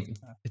a 手上げる。team.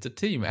 It's a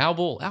team. Our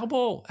ball. Our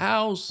ball.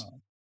 Ours.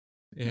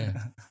 うん。Yeah,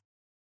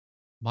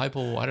 my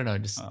ball. I don't know.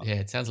 Just うん。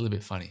 yeah, it sounds a little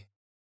bit funny.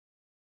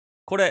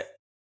 これ、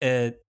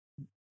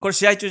これ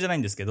試合中じゃない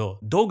んですけど、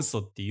ドグソ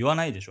って言わ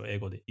ないでしょ、英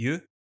語で。言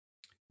う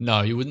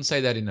No, you wouldn't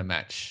say that in a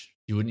match.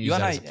 You wouldn't 言 use わ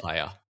that な as い a ね。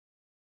player.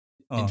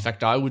 う In ん。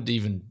fact, I would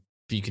even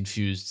be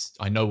confused.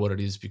 I know what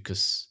it is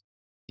because,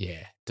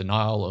 yeah,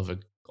 denial of an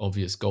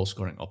obvious goal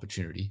scoring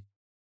opportunity.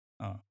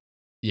 うん。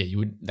Yeah, you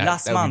would that ラ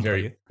ス that would マ be ンとか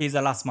very 言う ?He's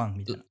a last man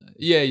みたいな。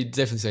yeah, you'd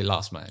definitely say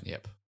last man.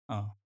 Yep. う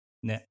ん。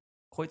ね。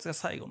こいつが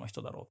最後の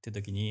人だろうっていう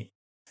時に、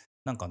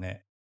なんか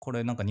ね、こ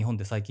れなんか日本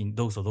で最近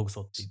ドグソドグ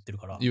ソって言ってる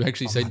から、You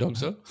actually あん say まり dog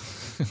so?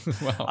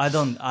 Wow. I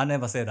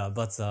never say that,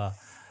 but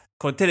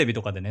これテレビ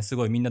とかでね、す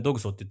ごいみんなドグ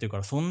ソって言ってるか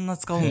ら、そんな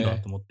使うんだ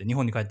Yeah, と思って、日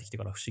本に帰ってきて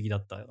から不思議だ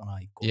ったかな、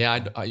一個。yeah.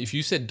 うん。If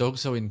you said dog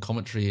so in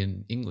commentary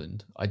in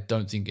England, I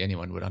don't think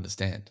anyone would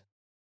understand.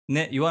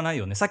 ね、言わない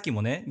よね。さっき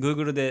もね、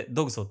Google で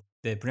ドグソっ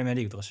てプレミア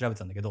リーグとか調べて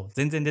たんだけど、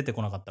全然出て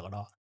こなかったか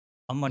ら、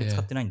あんまり使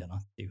っ Yeah. てないんだな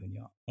っていうふうに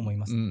は思い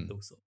ますね、Mm. ド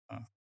グソ。う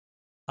ん。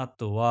あ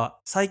とは、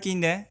最近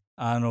ね、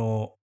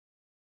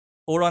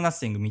オールアナッ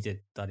シング見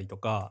てたりと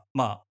か、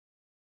まあ、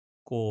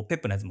こう、ペッ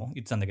プのやつも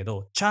言ってたんだけ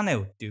ど、チャンネ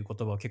ルっていう言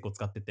葉を結構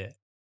使ってて、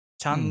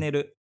チャン Mm. ネ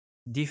ル、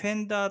ディフェ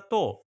ンダー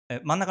と、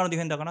真ん中のディ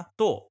フェンダーかな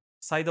と、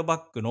サイドバ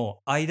ックの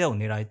間を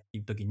狙えって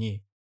いう時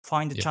に、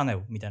find Yep.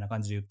 channel みたいな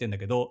感じで言ってんだ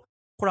けど、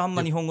これあん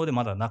ま Yep. 日本語で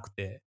まだなく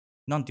て、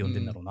なんて呼んで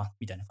んだ Mm. ろうな、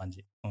みたいな感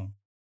じ。うん。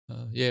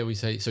Yeah, we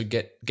say so.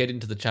 Get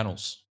into the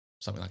channels,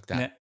 something like that.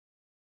 ね。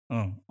う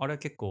ん。あれは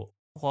結構、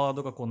フォワー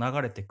ドがこう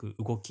流れてく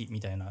動きみ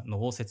たいな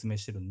のを説明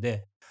してるん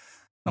で、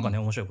なんかね、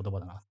Mm. 面白い言葉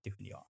だなっていうふ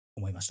うには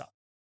思いました。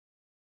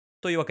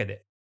というわけ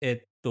で、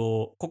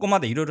ここま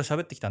でいろいろ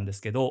喋ってきたんで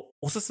すけど、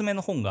おすすめ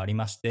の本があり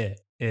まし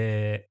て、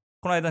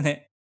この間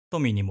ね、ト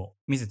ミーにも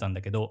見せたん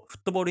だけど、フ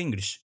ットボールイング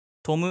リッシュ、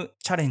トム・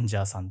チャレンジ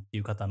ャーさんってい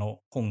う方の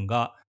本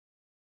が、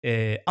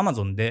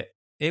Amazon で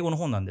英語の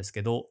本なんです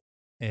けど、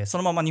そ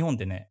のまま日本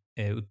でね、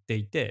売って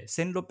いて、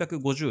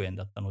1650円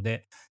だったの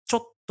で、ちょ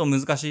っと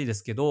難しいで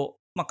すけど、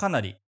まあ、か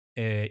なり、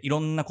いろ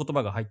んな言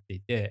葉が入って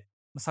いて、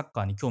サッ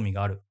カーに興味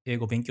がある、英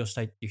語を勉強し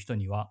たいっていう人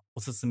にはお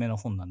すすめの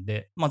本なん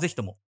で、まあ、ぜひ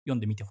とも読ん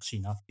でみてほし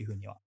いなっていうふう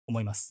には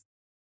思います。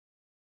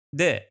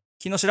で、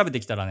昨日調べて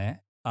きたら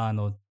ね、ピ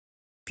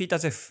ーター・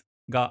ジェフ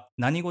が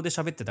何語で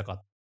喋ってたか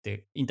っ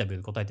てインタビュー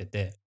で答えて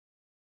て、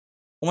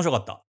面白か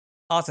った。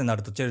アーセナ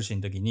ルとチェルシー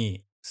の時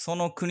に、そ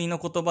の国の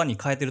言葉に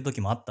変えてる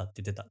時もあったっ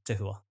て言ってた、ジェ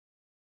フは。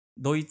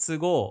ドイツ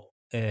語、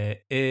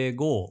英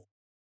語、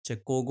チ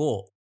ェコ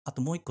語、あ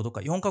ともう一個どっ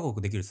か4カ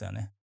国できるっすよ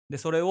ね。で、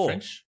それを、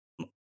French?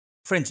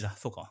 フレンチだ、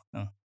そうか。う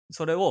ん。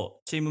それ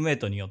をチームメイ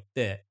トによっ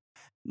て、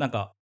なん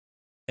か、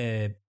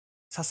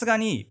さすが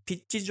にピ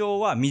ッチ上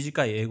は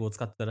短い英語を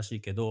使ってたらし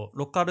いけど、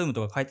ロッカールーム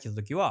とか帰ってきた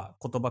時は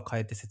言葉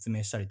変えて説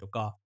明したりと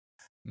か、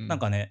なん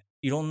Mm. かね、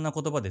いろんな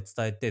言葉で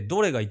伝えて、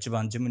どれが一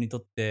番自分にと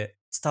って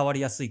伝わり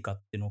やすいか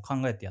っていうのを考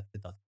えてやって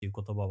たっていう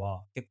言葉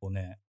は結構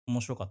ね、面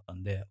白かった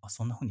んで、あ、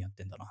そんな風にやっ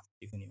てんだなっ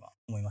ていう風には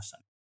思いました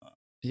ね。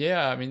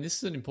Yeah, I mean,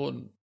 this is an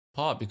important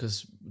part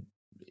because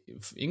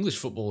English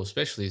football,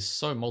 especially, is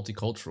so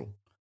multicultural.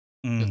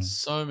 う You got ん、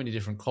so many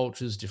different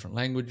cultures, different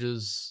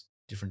languages,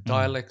 different うん、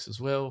dialects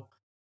as well.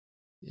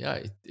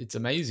 Yeah, it's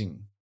amazing,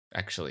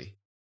 actually.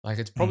 Like,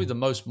 it's うん、う probably the ん。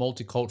most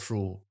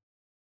multicultural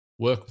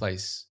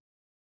workplace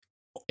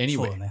そうだ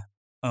anywhere. ね。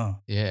う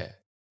ん、Yeah.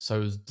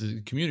 So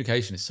the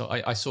communication is so.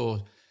 I saw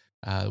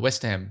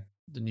West Ham,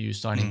 the new う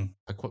signing, ん、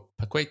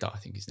Paqueta, I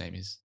think his name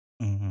is,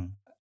 うん、うん。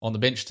on the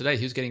bench today.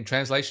 He was getting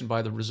translation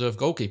by the reserve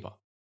goalkeeper.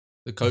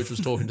 The coach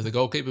was talking to the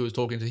goalkeeper who was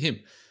talking to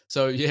him.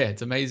 So yeah,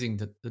 it's amazing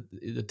that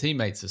the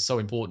teammates are so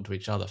important to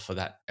each other for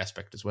that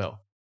aspect as well.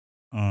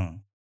 う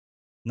ん。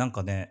なん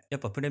かね、や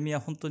っぱプレミア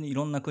本当にい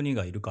ろんな国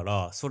がいるか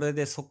ら、それ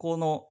でそこ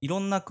のいろ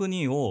んな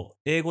国を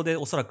英語で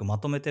おそらくま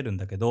とめてるん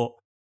だけど、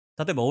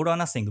例えばオールア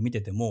ナッシング見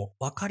てても、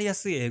分かりや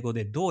すい英語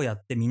でどうや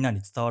ってみんな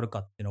に伝わるか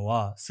っていうの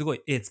は、すご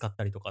い絵使っ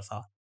たりとか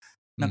さ、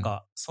なん Mm.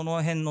 かそ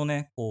の辺の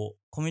ね、こう、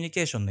コミュニ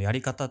ケーションのや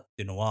り方っ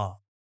ていうのは、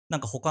な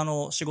んか他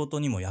の仕事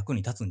にも役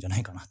に立つんじゃな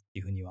いかなって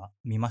いうふうには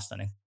見ました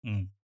ね。う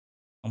ん。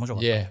面白か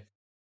った。Yeah,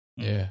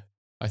 うん。yeah.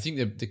 I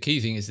think the key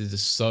thing is there's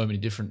just so many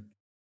different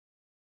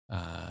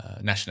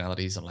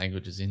nationalities and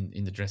languages in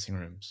the dressing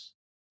rooms,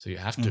 so you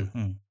have うん to. う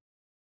ん。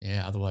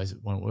Yeah, otherwise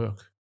it won't work.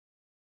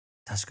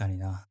 確かに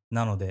な。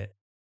なので、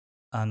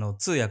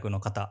通訳の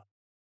方、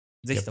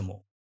ぜひと Yep.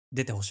 も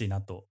出てほしい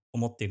なと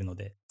思っているの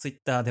で、ツイッ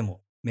ターで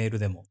もメール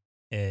でも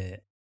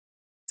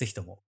ぜひ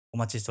ともお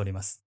待ちしており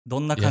ます。ど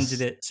んな感じ Yes.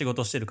 で仕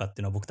事をしてるかっ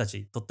ていうのは僕た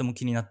ちとっても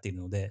気になっている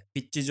ので、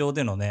ピッチ上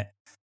でのね、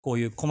こう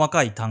いう細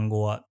かい単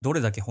語はど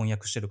れだけ翻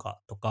訳してる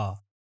かと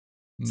か、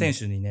選 Mm.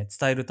 手にね、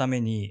伝えるため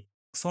に、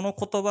その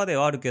言葉で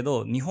はあるけ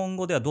ど、日本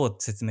語ではどう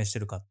説明して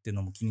るかっていう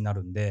のも気にな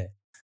るんで、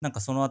なんか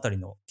そのあたり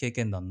の経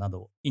験談な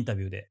ど、インタ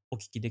ビューでお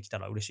聞きできた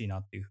ら嬉しいな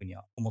っていうふうに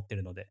は思って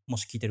るので、も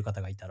し聞いてる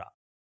方がいたら、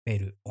メー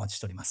ルお待ちし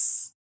ておりま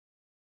す。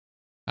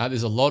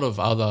There's a lot of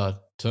other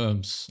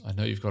terms. I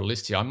know you've got a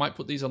list here. I might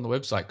put these on the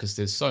website because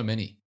there's so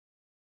many.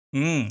 う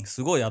ん、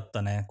すごいあっ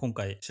たね。今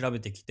回調べ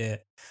てき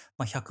て、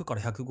100か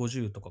ら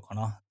150とかか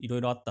な。いろ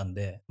いろあったん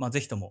で、ぜ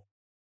ひとも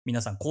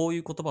皆さんこうい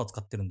う言葉を使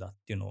ってるんだっ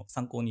ていうのを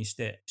参考にし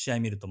て試合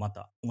見るとま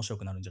た面白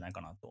くなるんじゃない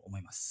かなと思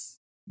いま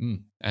す。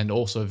And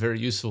also very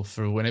useful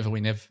for whenever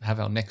we have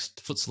our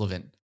next futsal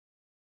event.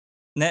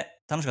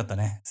 ね、楽しかった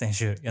ね。先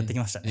週やってき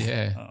ましたね。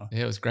Yeah, うん。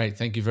yeah, it was great.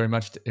 Thank you very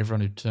much to everyone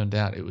who turned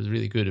out. It was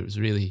really good. It was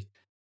really,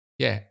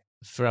 yeah,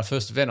 for our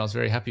first event, I was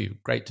very happy.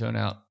 Great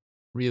turnout,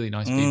 really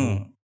nice う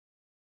people. ん。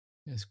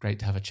It was great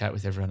to have a chat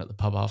with everyone at the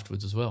pub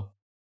afterwards as well.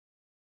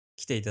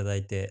 来ていただ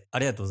いてあ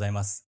りがとうござい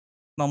ます。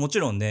もち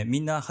ろんね、み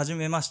んな初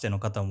めましての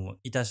方も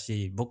いた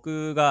し、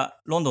僕が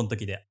ロンドンの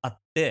時で会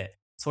って、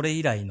それ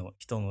以来の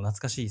人の懐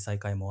かしい再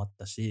会もあっ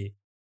たし、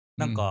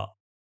なん Mm. か、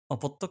ポ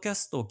ッドキャ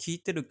ストを聞い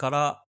てるか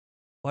ら、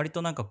割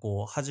となんか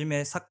こう、初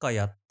めサッカー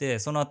やって、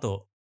その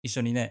後一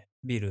緒にね、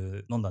ビー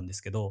ル飲んだんで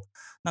すけど、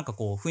なんか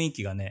こう雰囲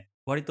気がね、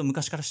割と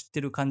昔から知っ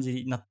てる感じ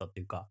になったって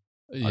いうか、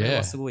あれ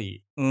はす Yeah, ごい、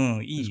い it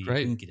was い雰囲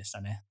great. 気でし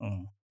たね。う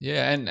ん。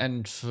Yeah,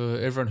 and for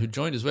everyone who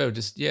joined as well,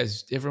 just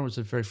yes, everyone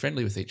was very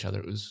friendly with each other.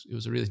 It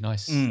was a really うん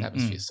nice う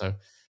atmosphere. ん。So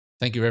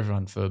thank you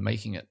everyone for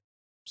making it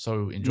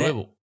so ね。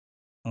enjoyable.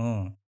 う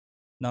ん。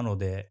なの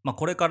で、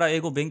これから英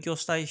語勉強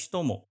したい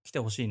人も来て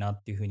ほしいな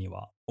っていうふうに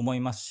は思い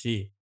ます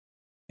し、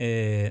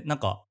なん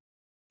か、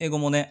英語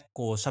もね、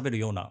こう喋る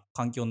ような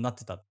環境になっ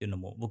てたっていうの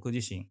も僕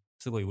自身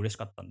すごい嬉し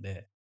かったん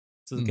で、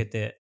続け Mm.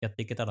 てやっ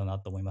ていけたらな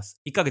と思いま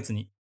す。1ヶ月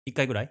に1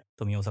回ぐらい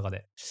富大阪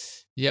で。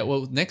Yeah,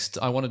 well, next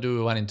I want to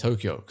do one in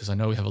Tokyo because I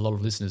know we have a lot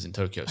of listeners in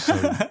Tokyo. So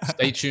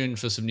stay tuned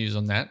for some news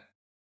on that.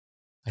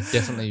 I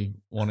definitely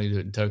want to do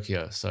it in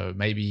Tokyo. So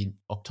maybe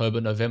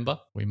October, November,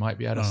 we might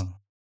be able う to ん。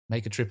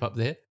make a trip up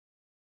there.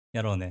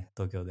 やろうね、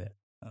東京で。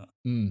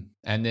うん。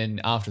And then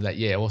after that,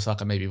 yeah,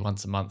 Osaka maybe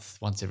once a month,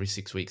 once every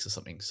 6 weeks or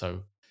something.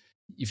 So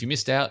if you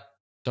missed out,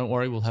 don't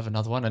worry, we'll have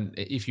another one. And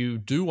if you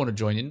do want to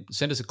join in,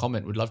 send us a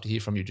comment. We'd love to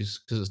hear from you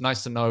just because it's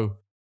nice to know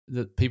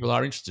that people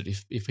are interested.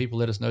 If people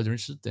let us know they're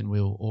interested, then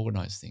we'll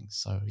organize things.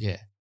 So yeah.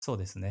 そう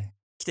ですね。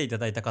来ていた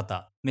だいた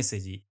方、メッセー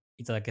ジ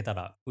いただけた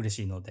ら嬉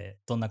しいので、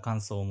どんな感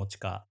想をお持ち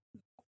か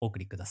お送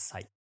りくださ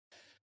い。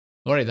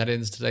All right, that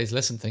ends today's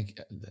lesson.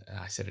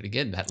 I said it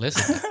again. That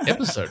lesson, that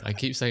episode. I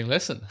keep saying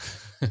lesson.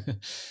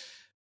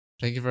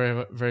 Thank you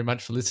very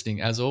much for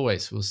listening. As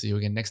always, we'll see you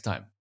again next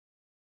time.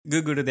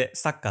 Google で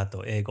サッカー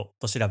と英語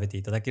と調べて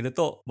いただける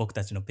と僕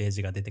たちのペー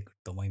ジが出てくる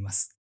と思いま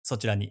す。そ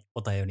ちらに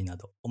お便りな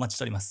どお待ちし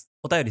ております。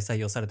お便り採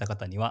用された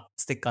方には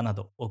ステッカーな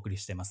どお送り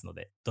してますの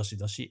で、どし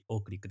どしお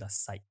送りくだ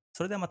さい。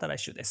それではまた来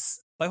週で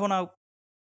す。バイフォーナウ。